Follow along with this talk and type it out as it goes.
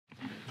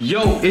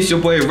Yo, it's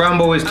your boy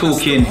Rambo is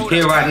talking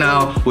here right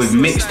now with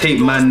Mixtape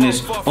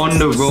Madness on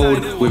the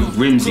road with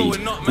Rimzee.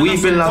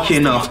 We've been lucky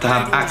enough to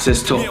have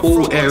access to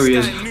all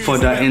areas for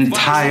the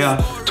entire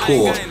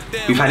tour.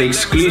 We've had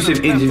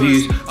exclusive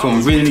interviews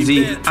from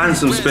Rimzee and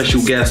some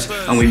special guests,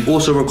 and we've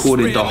also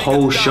recorded the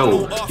whole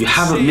show. You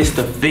haven't missed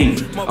a thing.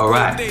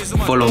 Alright,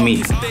 follow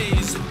me.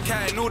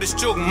 All this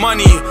joke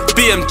money,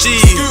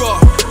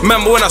 BMG.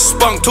 Remember when I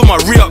spunked all my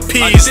re-up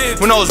P's?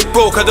 When I was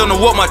broke, I don't know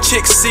what my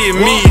chicks see in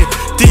me.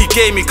 D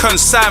gave me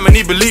consignment,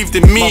 he believed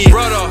in me.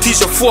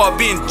 Teacher thought I'd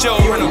be in jail.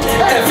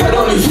 Fed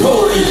on these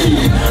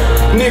stories.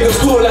 Niggas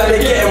cool like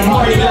they getting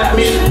money like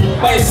me.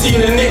 I ain't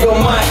seen a nigga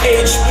my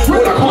age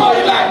with a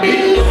party like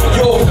me.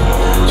 Yo,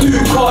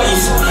 2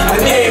 parties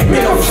and they ain't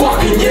been a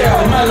fucking year.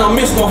 Man, I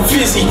miss my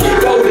fizzy.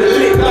 Go to the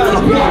lick down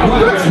the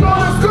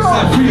block.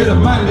 Had 3 of the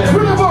man there.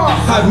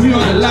 Had me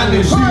on the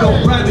landing, shoot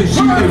on branding,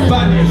 shooting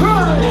banding.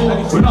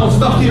 When I was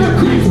stuck in the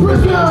crease,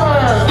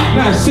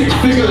 now 6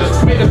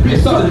 figures, make the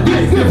bitch start to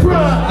dick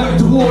different. Went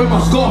to war with my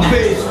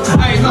Scarface,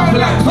 I ain't nothing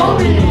like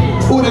Tony.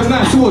 All them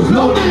nights was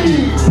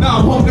lonely, now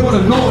I'm home, they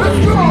wanna know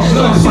me.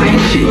 Start buying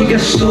shit, you get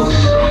sucked.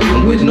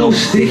 And with no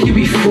stick, you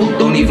be fucked.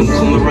 Don't even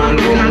come around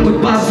the gang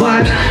with bad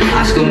vibes.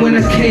 Ask him when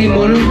I came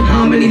on him,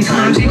 how many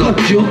times he got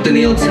jumped, and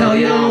he'll tell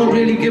you I don't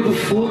really give a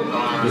fuck.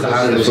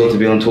 How does it feel to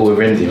be on tour with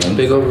Rimzee, man?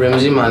 Big up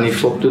Rimzee, man. He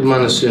fucked with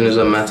man as soon as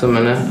I met him,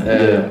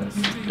 innit?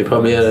 He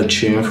probably had a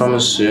tune from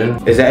us soon.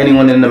 Is there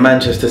anyone in the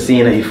Manchester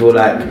scene that you feel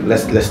like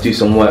let's do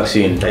some work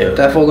soon?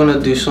 Definitely gonna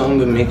do something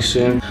with Mix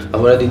soon. I've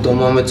already done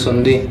one with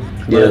Sunday.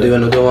 I'm gonna do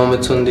another one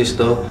with Sunday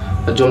still.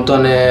 I jumped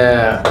on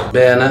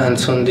Bernard and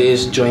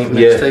Sunday's joint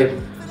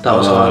mixtape. That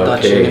was hard,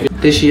 that tune.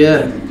 This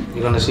year,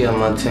 you're gonna see a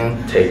mad thing.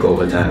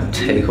 Takeover time.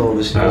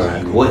 Takeover season.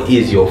 Alright, what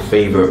is your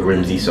favourite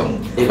Rimzee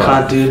song? You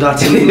can't do that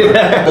to me.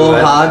 All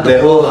hard.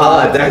 They're all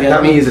hard.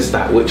 That means it's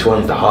like, which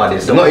one's the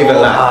hardest? Not even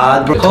like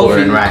hard, bro.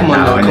 touring right come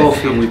on, now.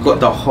 Kofi. We've got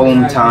the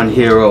hometown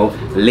hero,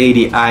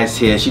 Lady Ice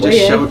here. She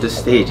just showed the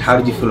stage. How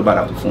did you feel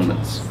about that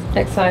performance?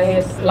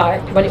 Excited,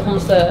 like when it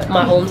comes to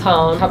my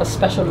hometown, I have a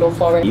special love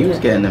for it. You was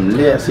getting them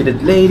lit. I see the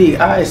Lady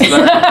Ice.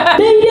 Like,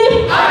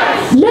 Lady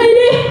Ice!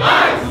 Lady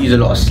Ice! Use a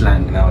lot of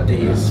slang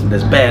nowadays.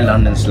 There's bare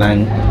London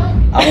slang.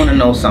 I want to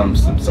know some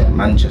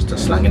Manchester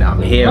slang that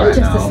I'm here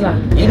Manchester right now.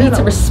 slang. You need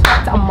to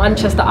respect a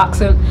Manchester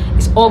accent.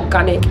 It's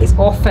organic, it's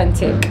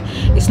authentic.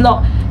 It's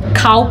not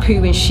cow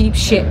poo and sheep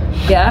shit,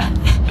 yeah?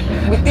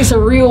 It's a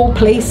real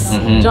place, do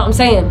you know what I'm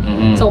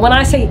saying? So when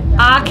I say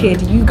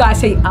Arcade, you guys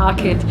say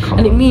Arcade,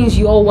 and it means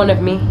you're one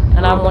of me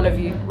and I'm one of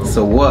you.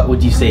 So what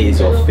would you say is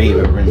your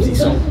favourite Rimzee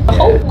song?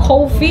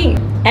 Kofi.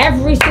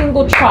 Every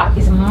single track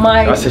is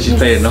my. I said she's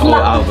playing the whole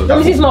album.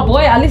 This is my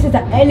boy. I listen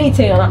to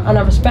anything and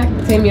I respect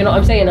him. You know what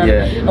I'm saying?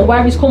 And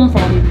where he's come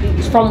from,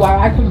 he's from where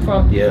I come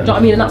from. Do you know what I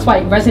mean? And that's why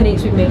it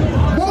resonates with me.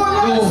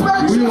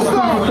 We all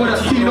stand for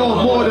that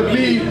Tino more than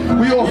me.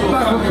 We all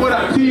stand for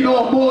that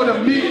Tino more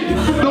than me.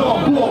 No,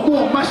 I brought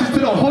more matches to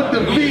the hood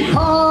than me. And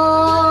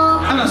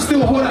I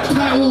still hold that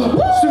title.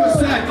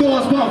 Suicide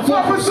doors, but I'm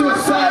far from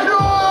suicide.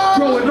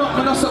 Growing up,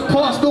 man, that's a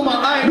past, all my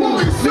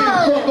idols.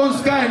 Niggas on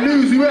Sky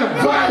News, we went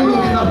viral.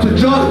 Up to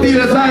drug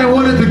dealers, I ain't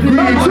want a degree.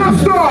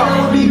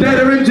 Dead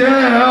or in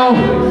jail.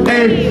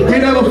 Hey, we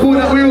never thought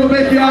that we would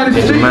make it out of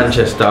the street.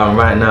 Manchester, I'm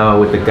right now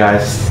with the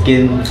guy's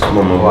Skin. Come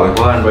on, my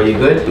boy. Bro, you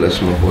good?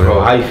 Bless my boy.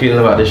 Bro, how you feeling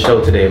about this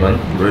show today, man?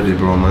 Ready,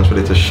 bro, man.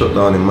 Ready to shut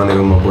down in money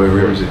with my boy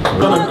Rimzee.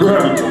 Gonna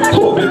grab,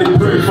 hope that they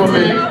pray for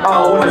me. I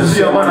don't wanna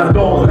see a man I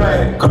don't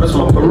like, cause it's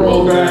my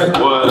parole guy.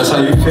 That's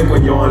how you think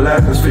when you're on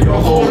life, it's for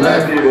your whole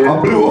life.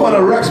 I blew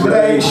 100 racks, but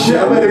I ain't shit,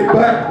 I made it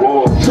back.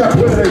 Trap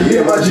with a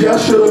year, my G, I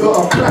should've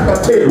got a plaque.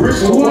 I take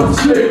risks for one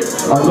slip.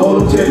 I know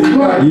them take me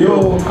back,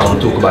 yo. I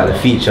want to talk about the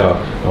feature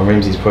on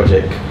Rimzee's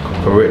project,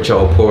 For Richer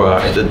or Poorer.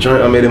 It's a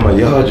joint I made in my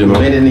yard, you know.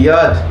 Made it in the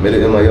yard? Made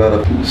it in my yard.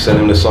 I sent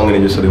him the song and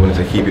he just said he wanted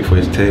to keep it for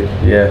his tape.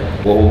 Yeah.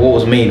 What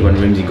was made when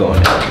Rimzee got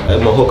on it? I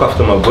had my hook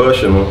after my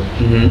verse, you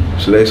know.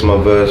 So that's my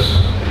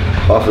verse.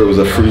 Half of it was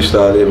a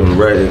freestyle, I didn't even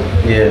write it.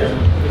 Yeah.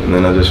 And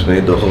then I just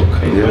made the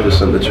hook. And yeah, I just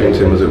sent the tune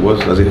to him as it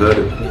was, as he heard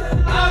it.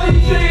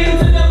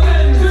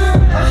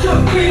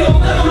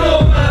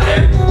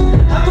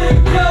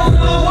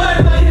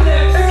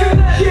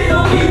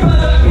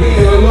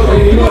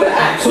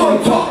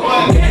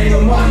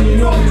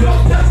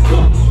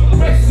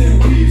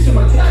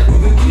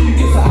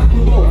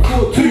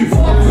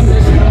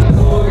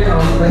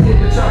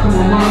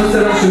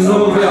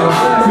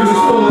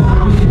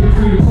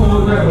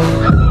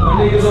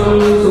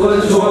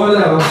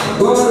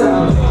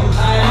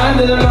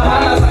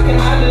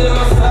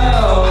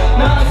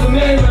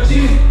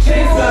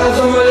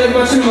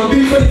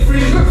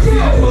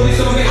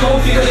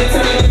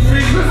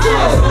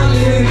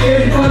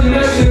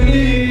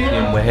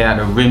 We're here at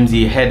the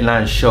Rimzee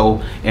headline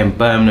show in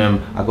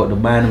Birmingham. I got the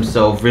man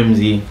himself,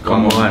 Rimzee.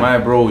 Come on, my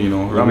bro, you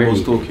know,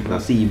 Rambo's talking. I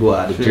see you brought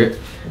out the drip.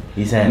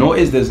 He's saying, no,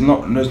 there's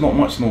not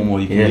much no more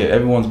you can get.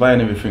 Everyone's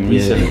buying everything,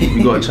 reselling.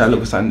 We gotta try to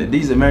look at something.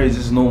 These Americans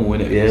is normal,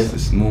 innit?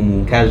 It's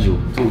normal. Casual.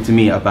 Talk to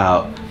me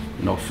about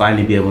you know,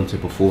 finally be able to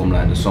perform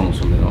like the songs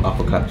from, you know,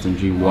 Upper Clapton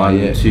Dream 1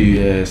 and 2.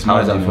 Yeah, it's How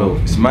mad, does that feel?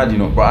 It's mad, you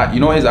know. But you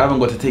know what it is, I haven't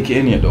got to take it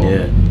in yet though.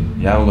 Yeah.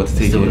 Yeah, I haven't got to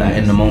take Still it like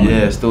in the moment.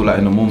 Yeah, still like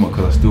in the moment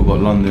because I still got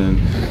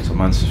London. So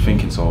man's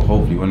thinking, so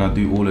hopefully when I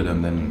do all of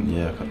them, then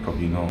yeah, I could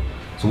probably know.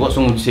 So what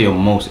song would you say you're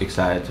most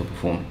excited to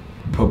perform?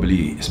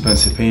 Probably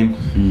Expensive Pain.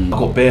 I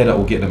got Bear that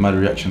will get the mad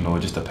reaction though,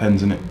 it just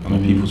depends innit, on the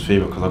people's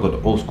favourite because I got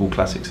the old school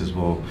classics as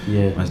well.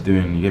 Yeah. Man's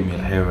doing, you get me,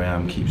 Here I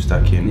Am, Keep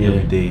Stacking,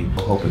 Every Day.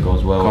 I hope it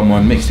goes well. Come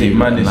on, Mixtape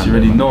Madness, you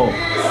already know.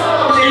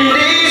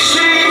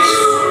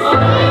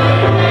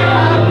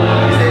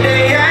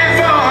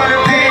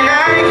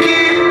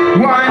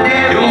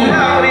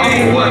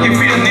 Working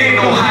for your name,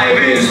 no high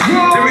vis.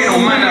 There ain't no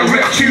man that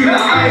rep you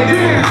like I do.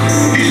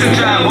 You should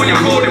drive on your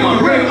road in my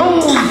rim.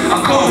 I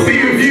can't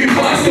be with you,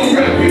 but I still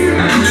rep you.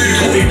 You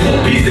told me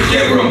put these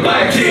together and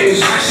buy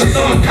kids. So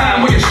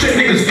summertime when your shit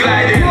niggas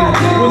gliding.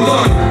 Was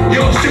on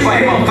your strip,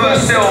 I hit my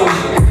first sale.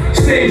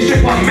 Same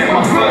strip, I met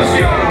my first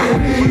girl.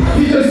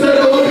 He just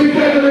said I would be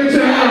better than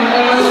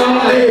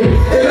Hey,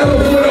 and I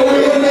was when I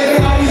went on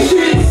that out the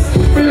streets.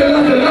 Feeling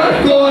like a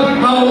lifeguard,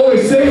 I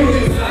always say.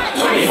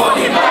 20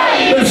 fucking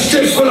them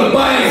strips for the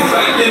buying,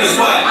 back in the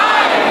spot.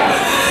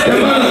 The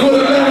man for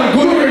the land,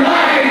 good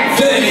remind.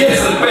 Then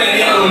yes, the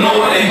band, I don't know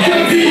what they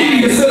can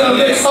be. Instead of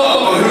next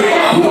up,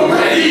 I'm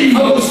already. I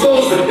was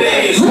supposed to be.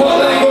 It's all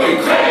like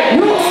going crazy.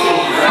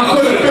 I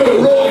couldn't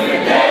feel wrong.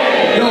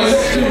 Yo,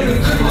 let's do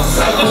it.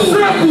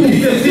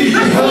 He just needs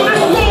to help.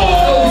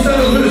 Oh, he's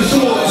out with the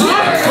shorts.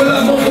 But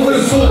I'm off with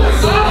the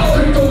swords.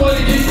 Crypto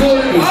money keep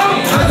calling me.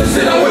 I just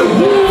said I would have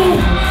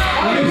won.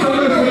 I'm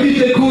coming from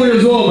DJ Corey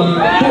as well, man.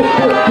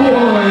 You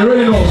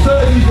already know.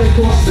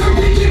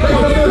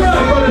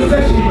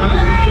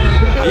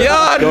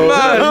 Yard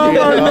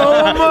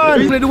man!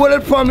 We play the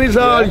wallet from is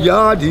all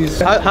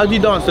yardies. How do you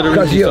dance to the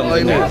Rimzee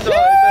song?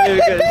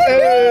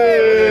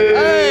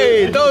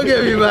 Hey, don't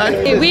get me,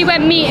 man. We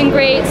went meet and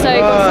greet, so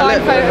got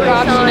signed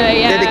photographs, you know,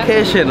 yeah.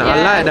 Dedication, I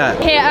like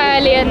that. Here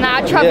early and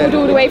that, travelled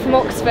all the way from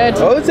Oxford.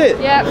 Oh, is it?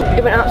 Yeah.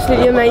 It went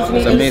absolutely amazing.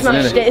 He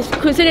smashed it.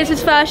 Considering it's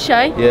his first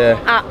show,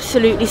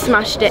 absolutely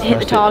smashed it, hit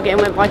the target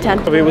and went by 10.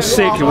 It was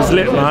sick, it was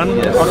lit, man.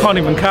 I can't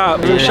even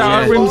cap. Shout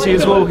out Rimzee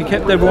as well, he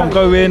kept everyone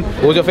going.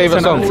 What was your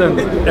favourite song?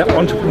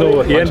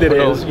 Entrepreneur, he ended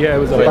it. Yeah, it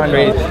was a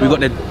banger. We got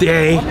the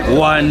day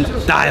one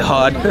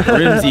die-hard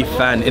Rimzee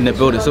fan in the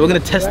building, so we're gonna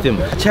test him.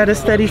 I tried to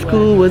study,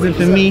 school wasn't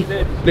for me.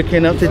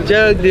 Looking up to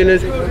drug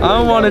dealers,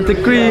 I wanted to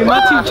cream.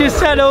 My teacher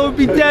said I would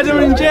be dead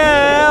or in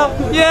jail.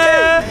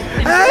 Yeah.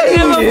 Hey,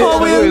 before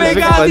we make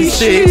out these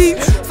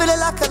sheets. Feeling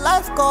like a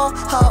life goal,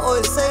 I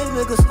always say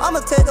niggas, I'ma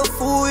take the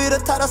fool, you the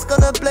type that's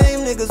gonna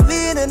blame niggas. We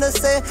ain't in the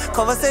same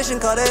conversation,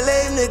 cause they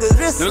lame niggas.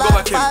 Wrist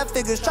like 5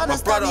 figures, tryna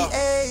stop me.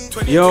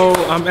 Yo,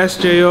 I'm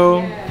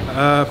SJO,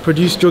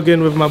 produced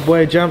Juggin with my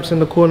boy Jamps in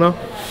the corner.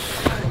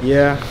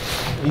 Yeah,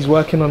 he's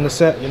working on the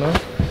set, you know.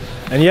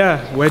 And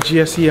yeah, we're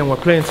GSE and we're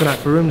playing tonight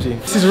for Rimzee.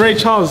 This is Ray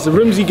Charles.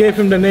 Rimzee gave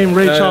him the name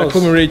Ray Charles.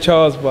 Call me Ray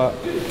Charles, but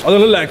I don't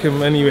look like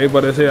him anyway,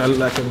 but they say I look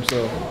like him,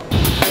 so.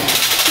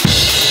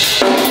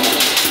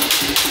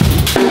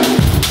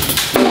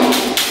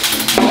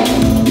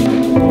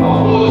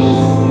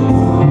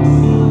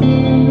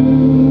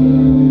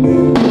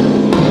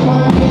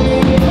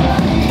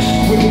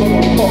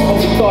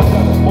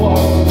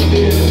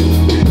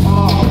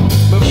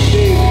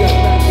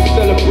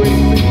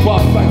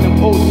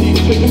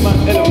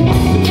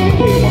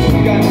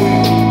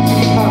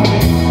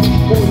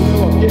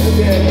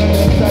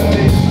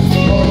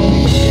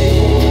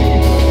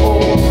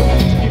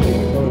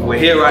 We're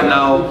here right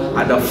now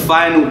at the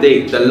final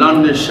date, the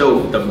London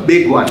show, the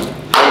big one.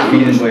 How are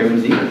you feeling,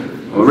 Rimzee?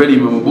 We're ready,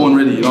 man. We're born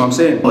ready, you know what I'm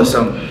saying? Got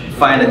some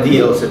finer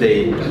details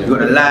today. We've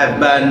got a live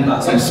band,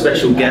 got some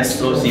special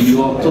guests. Obviously, we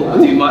won't talk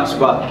too much,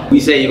 but we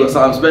say you got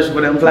something special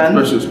for them planned?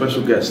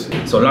 Special guests.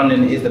 So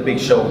London is the big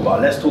show,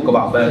 but let's talk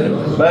about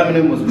Birmingham.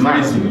 Birmingham was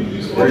massive.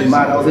 It was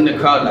mad. I was in the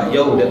crowd like,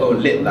 yo, they're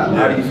going lit. Like,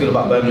 how did you feel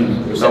about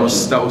Birmingham? That was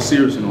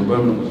serious, you know.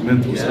 Birmingham was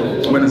mental.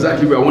 So I went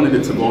exactly where I wanted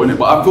it to go, innit?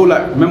 But I feel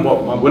like, remember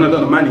when I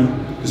done a Manny,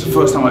 it's the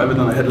first time I ever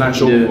done a headline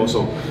show before,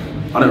 so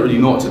I don't really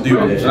know what to do.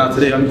 So now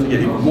today I need to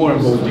get even more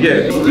involved.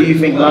 Yeah. Do you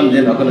think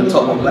London are going to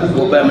top up like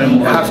what Birmingham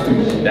will have to?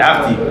 They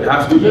have to. They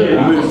have to.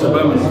 Yeah. Move to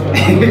Birmingham.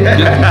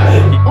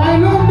 I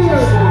love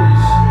this.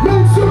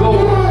 Make some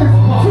noise.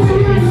 I was in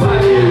a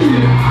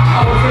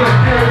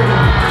area.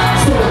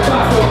 So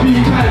back up, be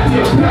kind to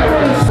your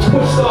parents.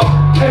 Pushed up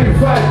every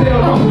Friday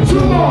on the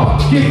Juma.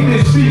 Get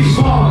this street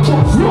smart.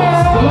 Let's go.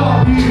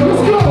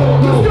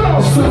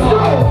 Let's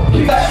go.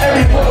 Keep that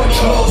everybody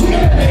close. We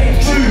get paid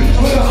true.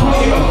 With a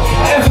higher.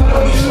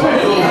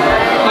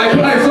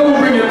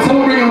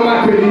 Someone bring him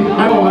back with me.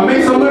 I know, man.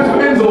 Make some noise for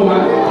Enzo,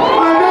 man.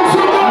 I make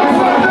some noise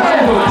for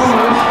Enzo.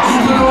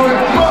 Come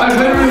on. I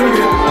never even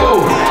get. Oh.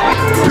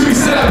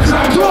 Preset,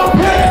 trap, drop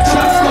it.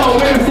 Trap start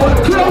waiting for the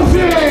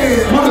closing.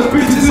 Mother's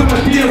bitches in my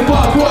DM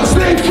bar. Gotta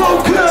stay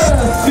focused.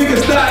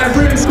 Niggas dying,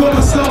 rings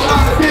gonna sell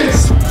out of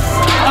this.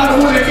 I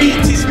don't wanna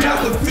eat. Teach me how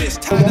to fish.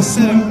 Time to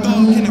set him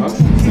up in a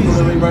cool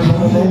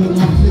case.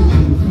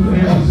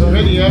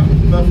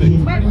 it.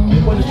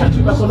 You want this track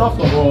back on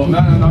after? Or no,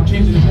 I'm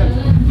changing it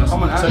again.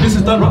 Come on, so this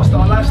is done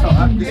rockstar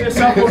lifestyle. This is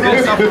South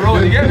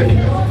Road, you get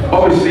me?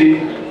 Obviously,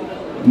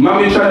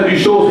 man been trying to do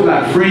shows for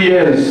like 3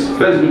 years.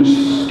 Fed's been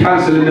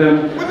cancelling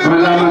them. I'm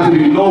allowing man to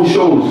do no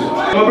shows.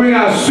 I'm gonna bring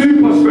out a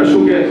super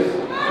special guest.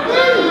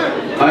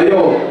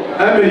 Yo,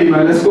 Emelie,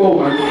 man, let's go,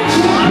 man.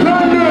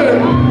 London!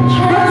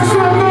 Make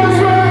some noise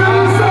for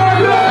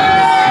SANDE!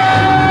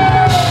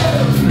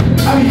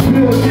 I need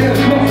bills, yeah,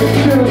 nothing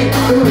kills.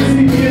 They wanna see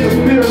me in the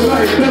middle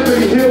like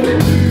Beverly Hills.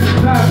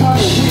 9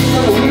 pounds a week,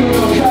 I'm a wheel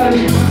on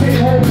Saturday. Take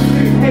home,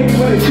 hate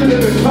when they should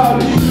have been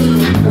college.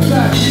 That's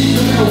not cheap,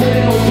 I'm gonna win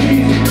no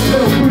peas.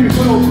 Little free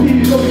for no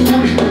peas, don't be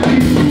worried for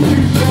peas.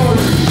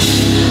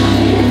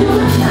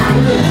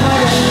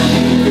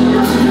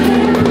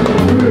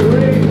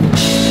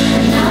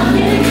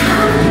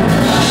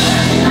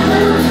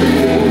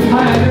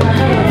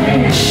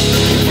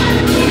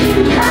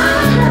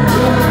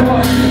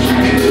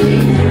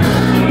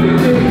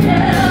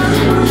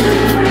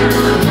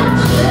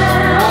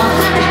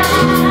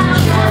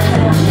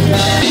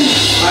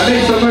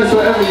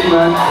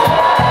 Man.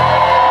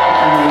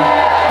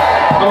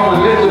 I'm a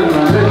legend,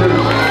 man, legend.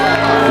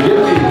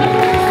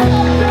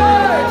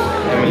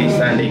 Emelie,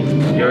 Sandy,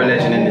 you're a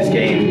legend in this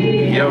game.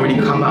 You don't really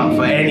come out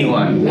for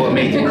anyone. What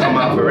made you come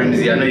out for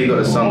Rimzee? I know you got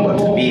a song, but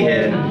to be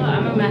here.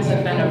 I'm a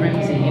massive fan of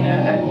Rimzee, you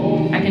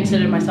know. I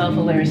consider myself a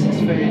lyricist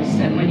first,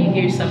 and when you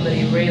hear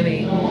somebody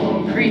really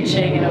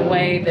preaching in a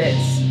way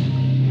that's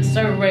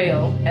so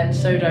real and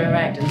so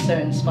direct and so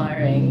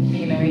inspiring,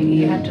 you know,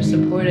 you have to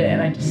support it. And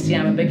I'm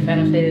a big fan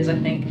of his. I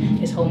think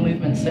his whole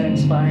movement's so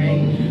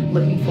inspiring.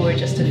 Looking forward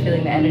just to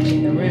feeling the energy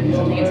in the room, because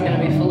I think it's going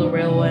to be full of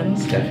real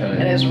ones. Definitely.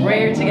 And it's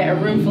rare to get a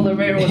room full of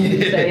real ones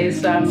these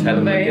days, so I'm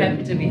very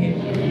happy to be here.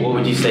 What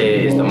would you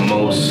say is the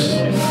most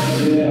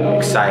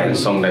exciting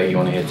song that you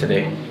want to hear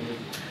today?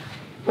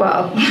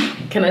 Well,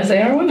 can I say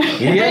everyone?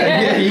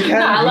 Yeah, you can.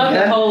 No, I love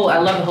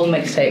the whole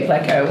mixtape.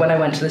 Like when I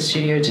went to the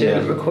studio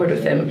to record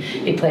with him,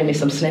 he played me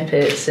some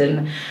snippets,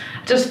 and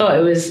I just thought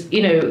it was,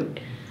 you know,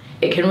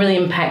 it can really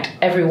impact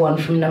everyone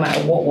from no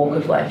matter what walk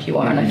of life you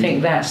are. And I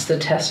think that's the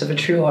test of a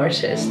true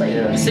artist. Like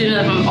as soon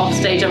as I'm off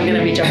stage, I'm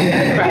gonna be jumping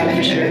in the crowd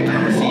for sure.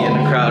 I see you in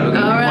the crowd.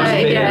 All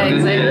right, yeah,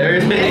 exactly.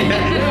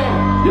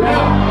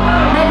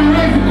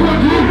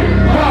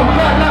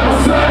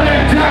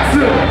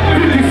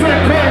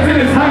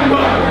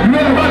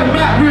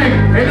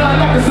 Ain't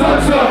nothing like a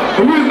salsa,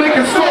 but we was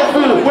making soul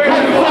food. Wait, what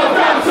the fuck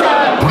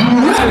outside?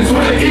 I just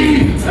wanna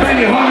eat,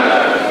 spend it hard.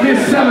 This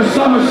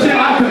summer shit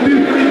I can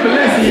do for these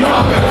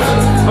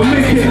Balenciagas. I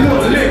make it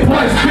look lit,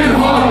 but it's been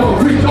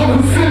hard. Reach over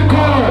the SIM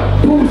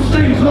card, pull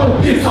strings, no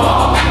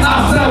guitar.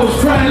 Outside was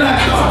crying like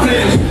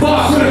dumplings, but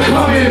I couldn't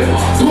come in.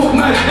 Took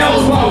my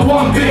L's by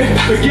one bit,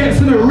 but gets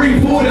in the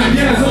ring for them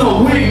years on the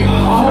wing. I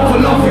hope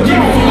Allah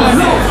forgive me for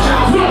myself.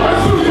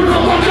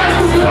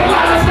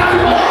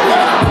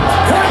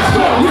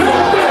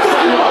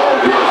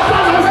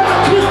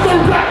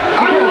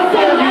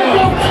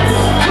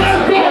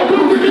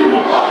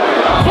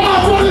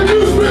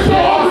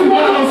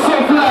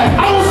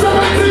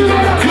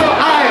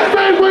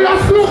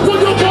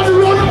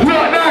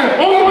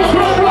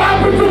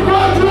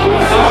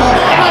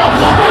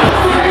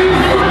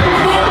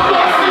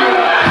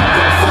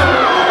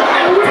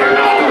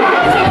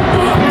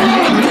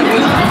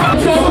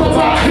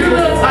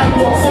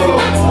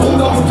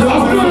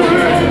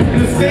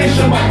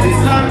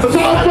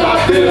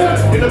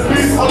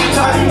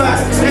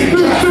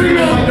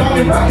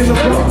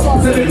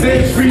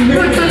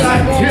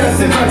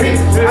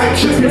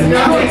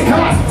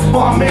 But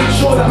I make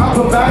sure that I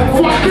provide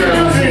for my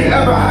girls. Ain't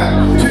ever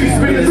had 2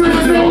 spinners, 2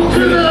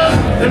 killers.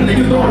 Them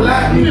niggas don't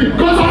like me,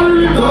 cause I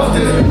really does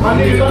this. My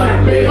niggas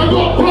like me, I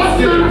got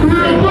busted.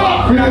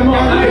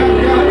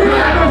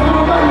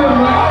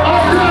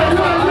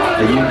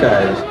 Are you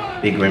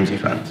guys big Rimzee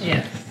fans?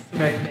 Yes,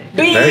 very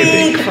big. Very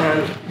big fan,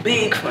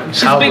 big fan.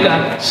 She's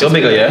bigger. Still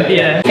bigger, yeah?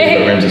 Yeah. The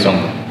Rimzee song.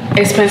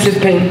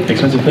 Expensive Pain.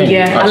 Expensive Pain?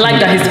 Yeah, I like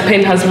that his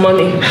pen has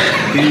money.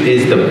 Who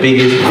is the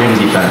biggest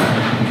Rimzee fan?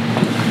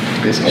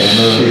 He's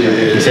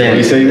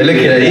saying, look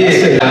at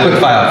it, quick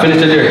fire,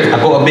 finish the lyric. I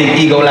got a big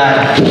ego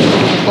lad.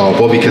 Oh,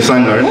 Bobby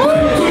Kasanga, right?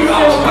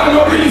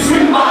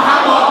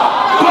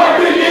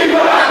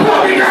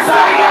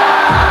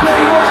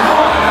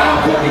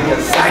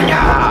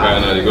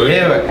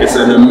 It's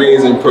an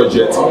amazing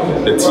project.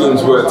 The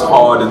team's worked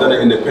hard, they've done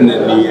it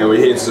independently, and we're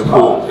here to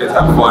support, here to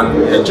have fun,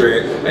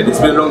 enjoy it. And it's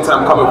been a long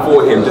time coming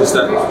for him, just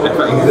that the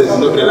fact he's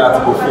not been allowed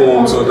to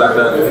perform, so like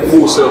that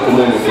full circle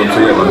moment for him to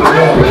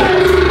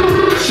hear.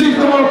 She's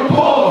gonna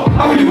pour,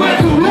 I really went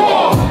to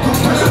war.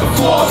 Pressure the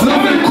force,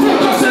 loving cool,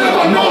 just said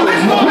I know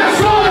there's more. Let's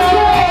go!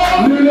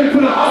 New leg for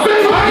the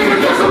thing, I ain't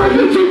even just a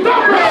religion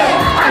dumper.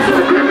 I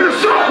should give it a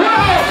shot.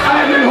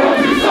 I ain't even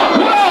hope you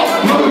stop.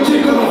 No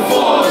chick on the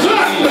force,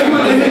 like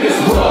when they hit this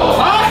wall.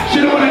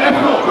 She don't wanna F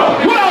no,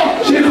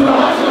 she don't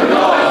wanna hustle,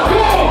 no.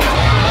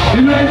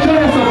 You know, enjoy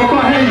yourself, if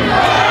I hate you.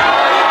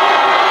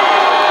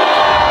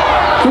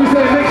 So we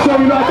say, next show,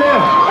 you out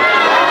there.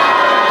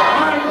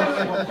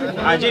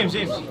 Alright, James.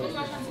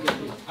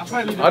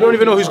 I don't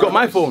even know who's got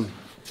my phone.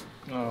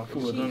 Oh,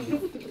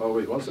 oh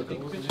wait, 1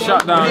 second.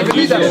 Shut down.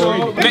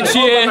 Next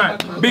year,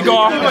 bigger,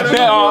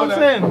 better.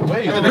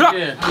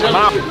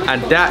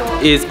 And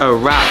that is a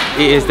wrap.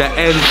 It is the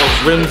end of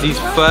Rimzee's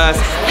first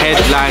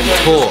headline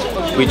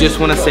tour. We just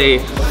want to say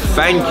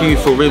thank you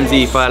for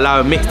Rimzee for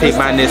allowing Mixtape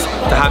Madness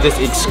to have this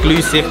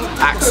exclusive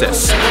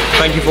access.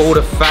 Thank you for all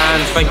the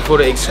fans, thank you for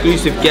the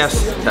exclusive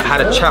guests that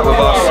had a chat with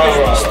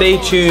us.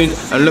 Stay tuned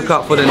and look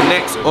out for the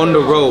next On The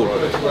Road.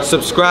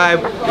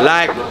 Subscribe,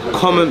 like,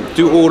 comment,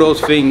 do all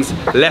those things.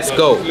 Let's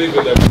go.